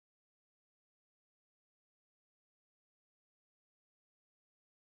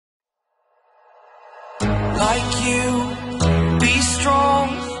like you, be strong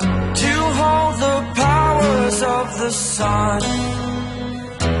to hold the powers of the sun.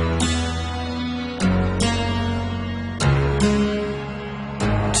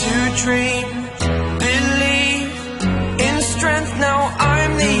 To dream, believe in strength, now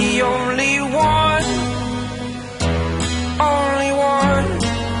I'm the only one, only one.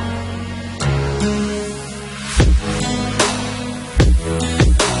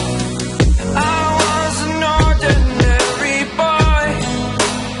 I was an ordinary boy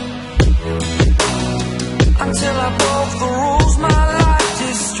until I broke the rules, my life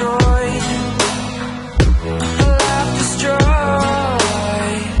destroyed, my life destroyed.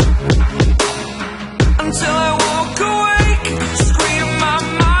 Until I walk awake, scream my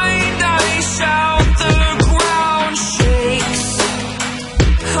mind, I shout, the ground shakes.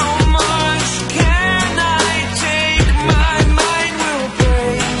 How much can I take? My mind will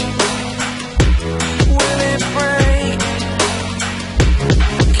break. Will it break?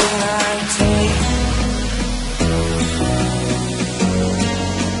 Can I take?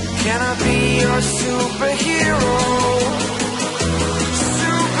 Can I be your superhero?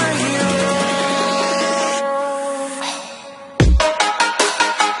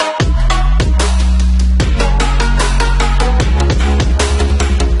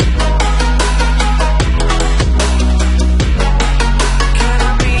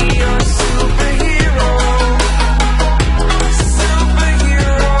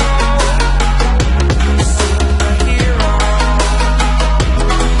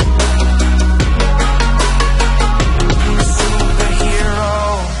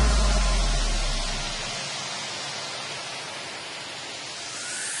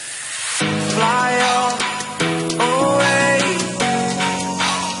 Fly up away.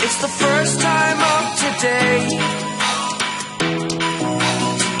 It's the first time of today.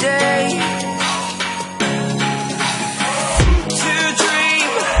 Today. To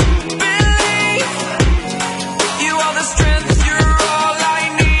dream, believe. You are the strength, you're all I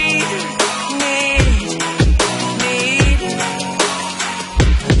need.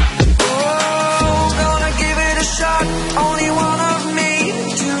 Oh, gonna give it a shot. Only one of me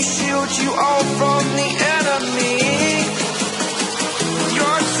to shield you all from the enemy.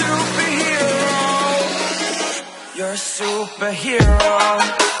 You're a superhero. You're a superhero.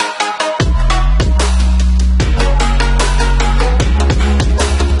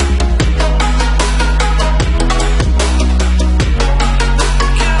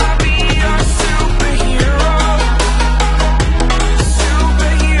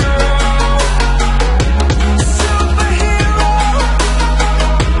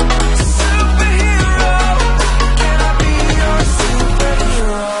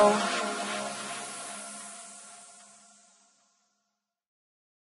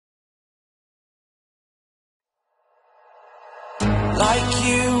 Like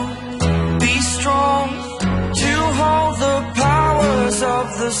you, be strong to hold the powers of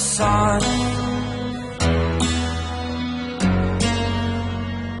the sun.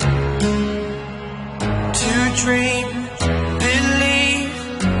 To dream, believe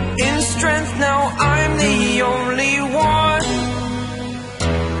in strength, now I'm the only one,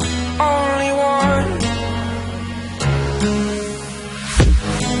 only one.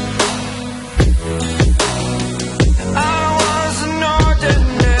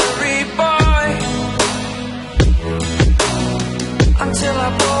 Until I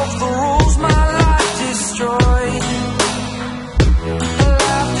broke the rules, my life destroyed, my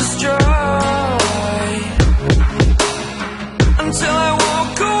life destroyed. Until I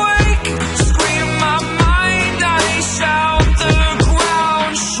walk awake, scream my mind, I shout, the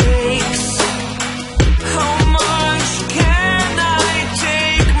ground shakes. How much can I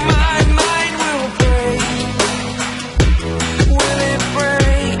take? My mind will break. Will it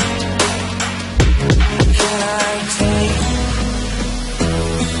break? Can I take?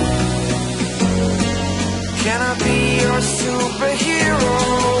 Can I be your superhero?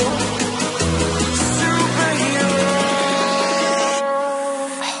 Superhero.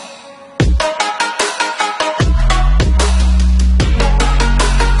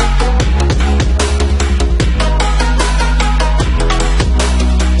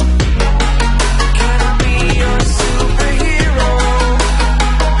 Can I be your superhero?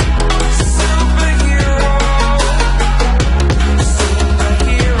 Superhero.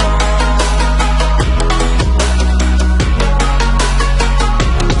 Superhero.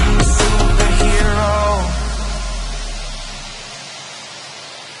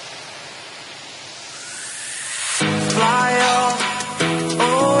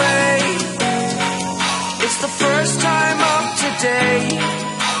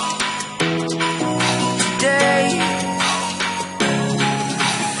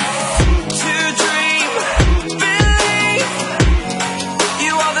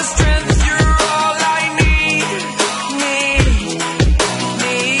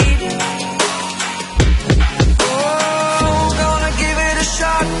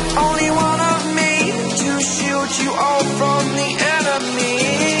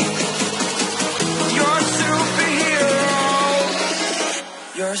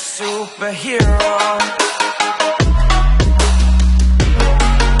 superhero.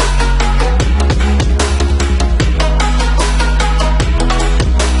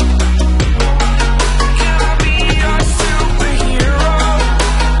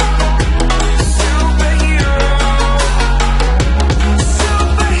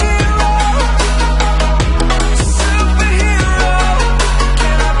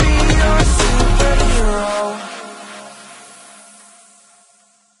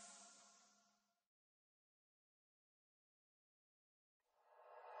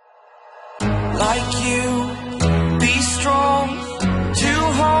 Like you, be strong to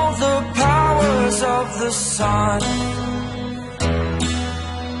hold the powers of the sun.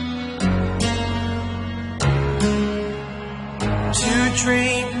 To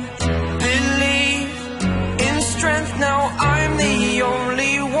dream, believe in strength. Now I'm the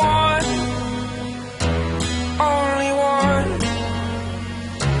only one, only one.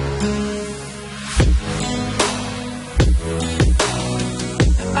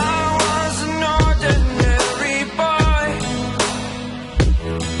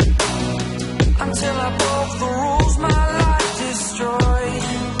 Until I broke the rules.